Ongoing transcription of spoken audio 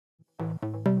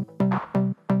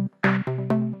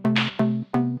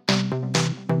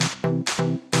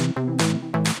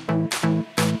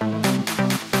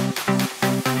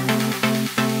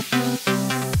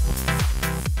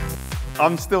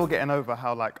I'm still getting over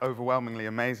how overwhelmingly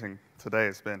amazing today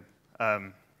has been.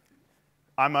 I'm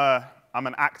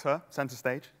an actor, center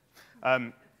stage,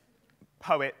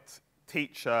 poet,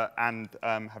 teacher, and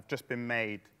have just been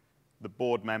made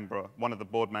one of the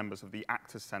board members of the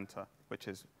Actors Center, which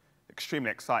is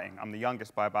extremely exciting. I'm the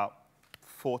youngest by about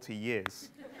 40 years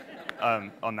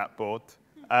on that board.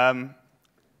 I'm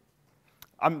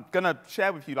going to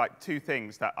share with you two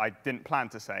things that I didn't plan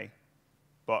to say,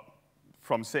 but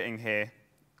from sitting here,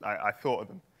 I thought of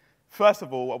them. First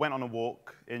of all, I went on a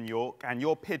walk in York, and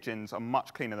your pigeons are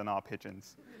much cleaner than our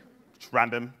pigeons. Just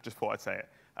random, just thought I'd say it.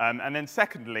 And then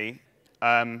secondly,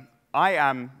 I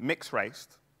am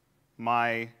mixed-raced.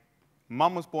 My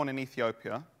mum was born in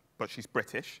Ethiopia, but she's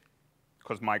British,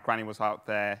 because my granny was out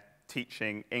there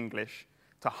teaching English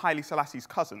to Haile Selassie's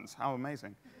cousins. How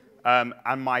amazing.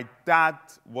 And my dad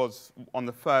was on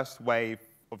the first wave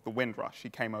of the Windrush. He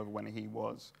came over when he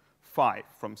was 5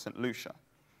 from St. Lucia.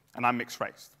 And I'm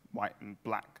mixed-raced, white and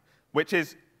black, which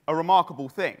is a remarkable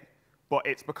thing, but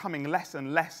it's becoming less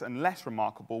and less and less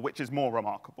remarkable, which is more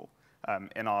remarkable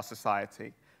in our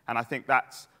society. And I think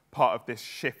that's part of this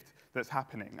shift that's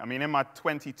happening. I mean, in my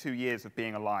 22 years of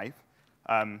being alive,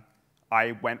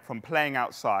 I went from playing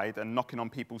outside and knocking on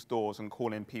people's doors and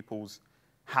calling people's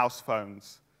house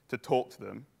phones to talk to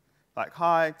them, like,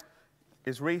 hi,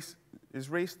 is Reese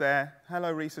there? Hello,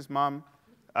 Reese's mum.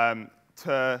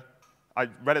 I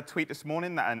read a tweet this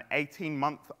morning that an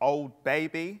 18-month-old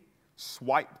baby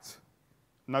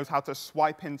knows how to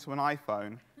swipe into an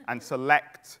iPhone and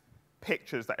select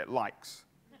pictures that it likes.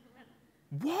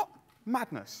 What?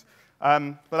 Madness.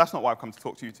 But that's not what I've come to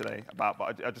talk to you today about,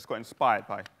 but I just got inspired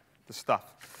by the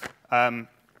stuff. I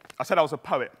said I was a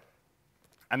poet,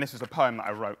 and this is a poem that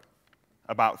I wrote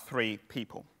about 3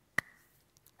 people.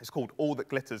 It's called All That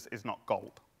Glitters Is Not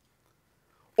Gold.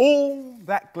 All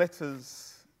that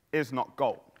glitters is not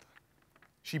gold.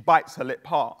 She bites her lip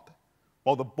hard,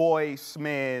 while the boy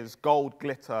smears gold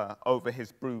glitter over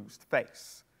his bruised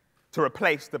face. To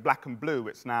replace the black and blue,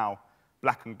 it's now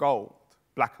black and gold,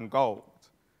 black and gold,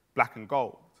 black and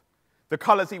gold. The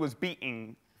colors he was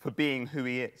beating for being who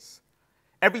he is.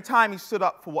 Every time he stood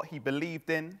up for what he believed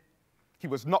in, he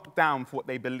was knocked down for what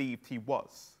they believed he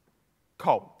was.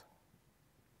 Cold.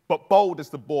 But bold is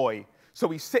the boy, so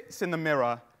he sits in the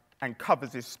mirror and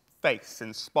covers his face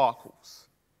in sparkles.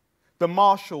 The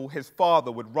marshal, his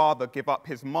father, would rather give up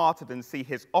his martyr than see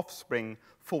his offspring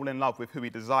fall in love with who he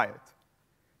desired.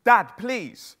 Dad,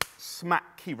 please,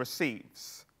 smack he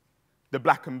receives. The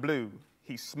black and blue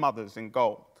he smothers in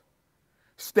gold.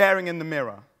 Staring in the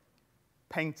mirror,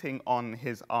 painting on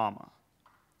his armor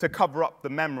to cover up the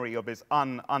memory of his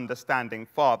ununderstanding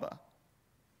father.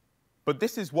 But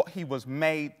this is what he was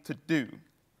made to do.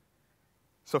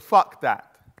 So fuck that.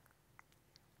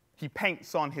 He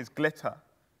paints on his glitter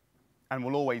and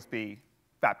will always be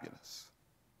fabulous.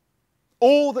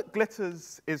 All that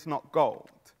glitters is not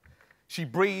gold. She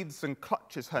breathes and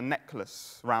clutches her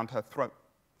necklace round her throat,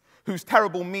 whose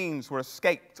terrible means were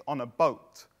escaped on a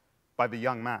boat by the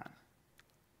young man.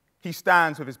 He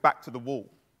stands with his back to the wall,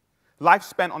 life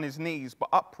spent on his knees, but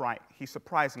upright, he's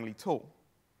surprisingly tall.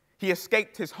 He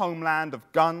escaped his homeland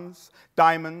of guns,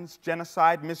 diamonds,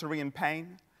 genocide, misery, and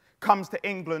pain, comes to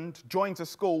England, joins a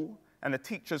school, and the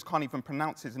teachers can't even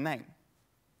pronounce his name.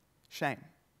 Shame.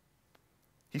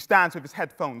 He stands with his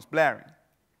headphones blaring,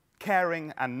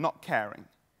 caring and not caring.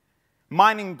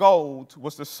 Mining gold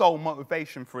was the sole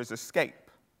motivation for his escape,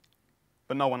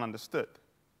 but no one understood.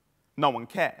 No one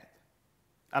cared.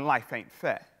 And life ain't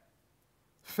fair.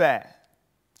 Fair.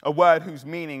 A word whose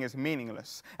meaning is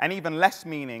meaningless, and even less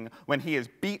meaning when he is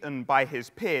beaten by his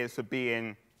peers for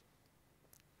being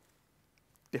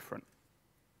different.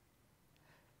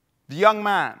 The young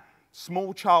man,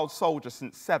 small child soldier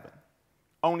since 7,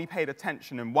 only paid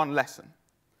attention in one lesson.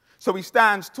 So he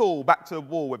stands tall back to the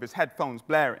wall with his headphones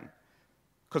blaring,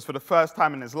 because for the first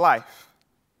time in his life,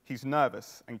 he's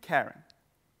nervous and caring.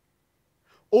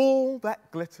 All that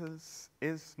glitters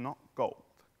is not gold.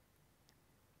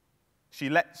 She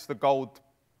lets the gold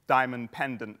diamond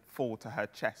pendant fall to her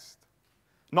chest,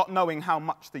 not knowing how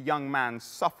much the young man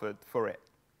suffered for it,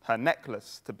 her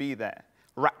necklace to be there,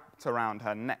 wrapped around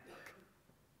her neck.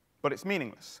 But it's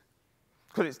meaningless,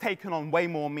 because it's taken on way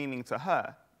more meaning to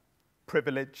her.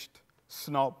 Privileged,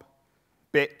 snob,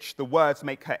 bitch, the words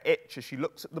make her itch as she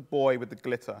looks at the boy with the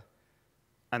glitter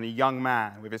and the young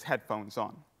man with his headphones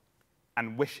on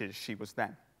and wishes she was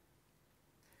them.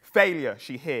 Failure,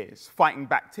 she hears, fighting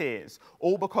back tears,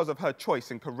 all because of her choice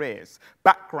in careers.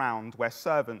 Background where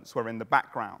servants were in the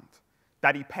background.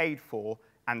 Daddy paid for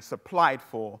and supplied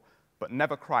for, but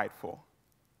never cried for.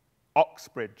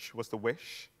 Oxbridge was the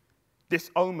wish.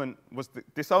 Disownment was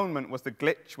the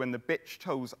glitch when the bitch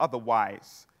chose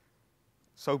otherwise.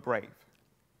 So brave.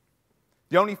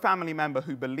 The only family member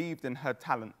who believed in her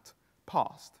talent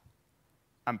passed,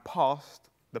 and passed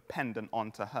the pendant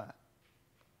on to her.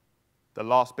 The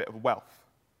last bit of wealth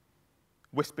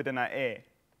whispered in her ear,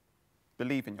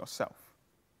 believe in yourself.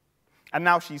 And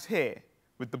now she's here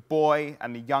with the boy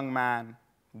and the young man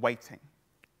waiting.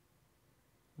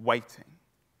 Waiting.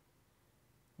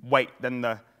 Wait, then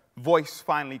the voice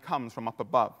finally comes from up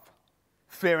above.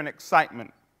 Fear and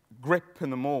excitement gripping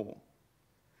them all.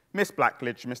 Miss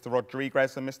Blackledge, Mr.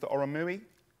 Rodriguez, and Mr. Oromui,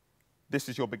 this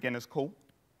is your beginner's call.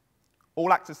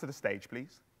 All actors to the stage,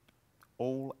 please.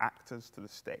 All actors to the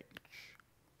stage.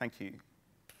 Thank you.